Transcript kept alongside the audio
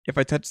If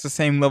I touch the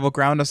same level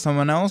ground as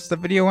someone else, the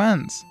video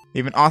ends.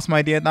 Leave an awesome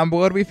idea down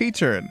below to be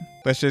featured.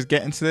 Let's just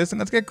get into this and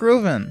let's get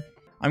grooving.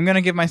 I'm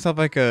gonna give myself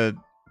like a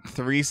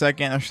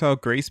 3-second or so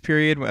grace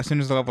period as soon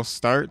as the level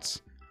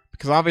starts.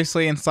 Because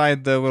obviously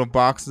inside the little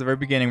box at the very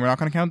beginning, we're not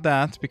gonna count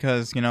that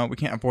because, you know, we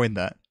can't avoid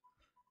that.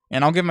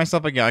 And I'll give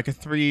myself like a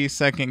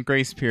 3-second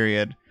grace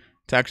period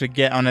to actually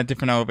get on a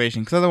different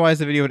elevation. Because otherwise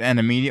the video would end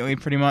immediately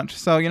pretty much.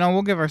 So, you know,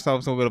 we'll give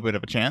ourselves a little bit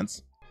of a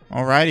chance.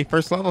 Alrighty,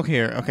 first level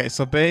here. Okay,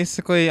 so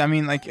basically, I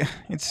mean, like,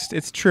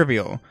 it's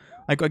trivial.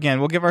 Like, again,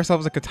 we'll give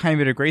ourselves, like, a tiny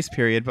bit of grace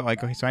period, but,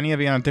 like, okay, so I need to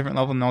be on a different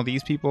level than all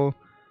these people.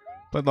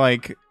 But,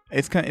 like,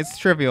 it's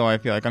trivial, I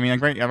feel like. I mean,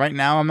 like, right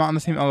now, I'm not on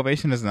the same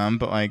elevation as them,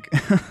 but, like,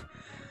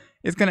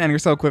 it's gonna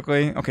end so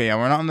quickly. Okay, yeah,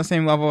 we're not on the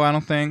same level, I don't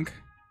think.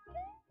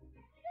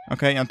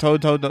 Okay, yeah,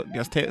 Toad,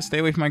 yeah, stay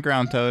away from my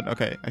ground, Toad.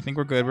 Okay, I think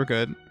we're good,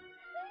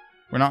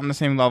 We're not on the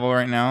same level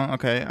right now.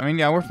 Okay, I mean,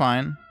 yeah, we're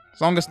fine. As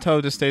long as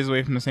Toad just stays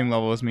away from the same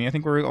level as me, I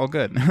think we're all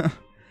good.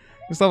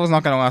 This level's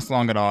not gonna last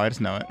long at all, I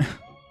just know it.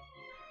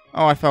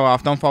 Oh, I fell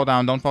off. Don't fall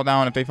down, don't fall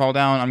down. If they fall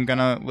down, I'm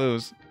gonna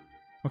lose.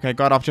 Okay,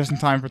 got off just in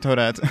time for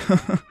Toadette.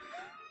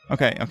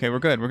 Okay, we're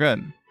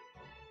good.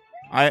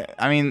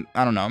 I mean,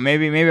 I don't know.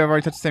 Maybe I've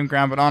already touched the same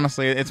ground, but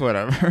honestly, it's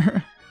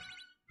whatever.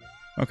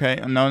 Okay,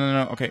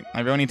 no. Okay,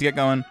 I really need to get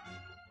going.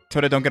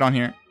 Toadette, don't get on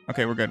here.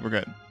 Okay, we're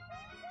good.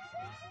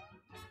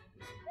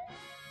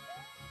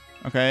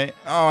 Okay.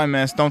 Oh, I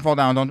missed. Don't fall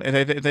down. Don't.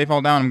 If they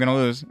fall down, I'm gonna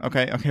lose.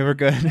 Okay, we're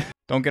good.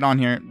 Don't get on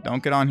here.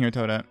 Don't get on here,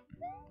 Toadette.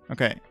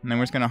 Okay, and then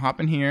we're just gonna hop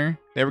in here.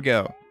 There we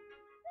go.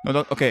 No,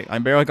 don't. Okay, I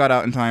barely got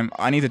out in time.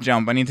 I need to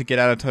jump. I need to get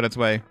out of Toadette's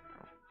way.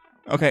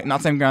 Okay,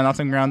 not same ground.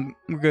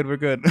 We're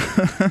good.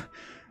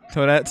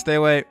 Toadette, stay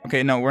away.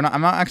 Okay, no, we're not.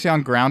 I'm not actually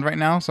on ground right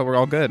now, so we're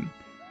all good.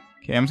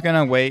 Okay, I'm just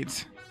gonna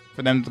wait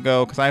for them to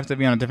go because I have to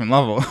be on a different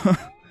level.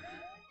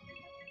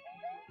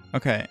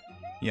 Okay.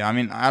 Yeah, I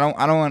mean, I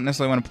don't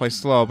necessarily want to play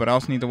slow, but I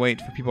also need to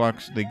wait for people to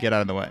actually get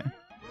out of the way.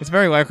 It's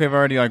very likely I've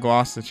already, like,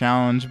 lost the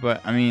challenge,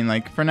 but, I mean,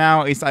 like, for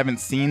now, at least I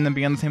haven't seen them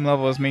be on the same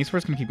level as me, so we're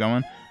just gonna keep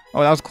going.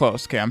 Oh, that was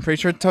close. Okay, I'm pretty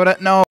sure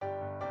Toadette, no!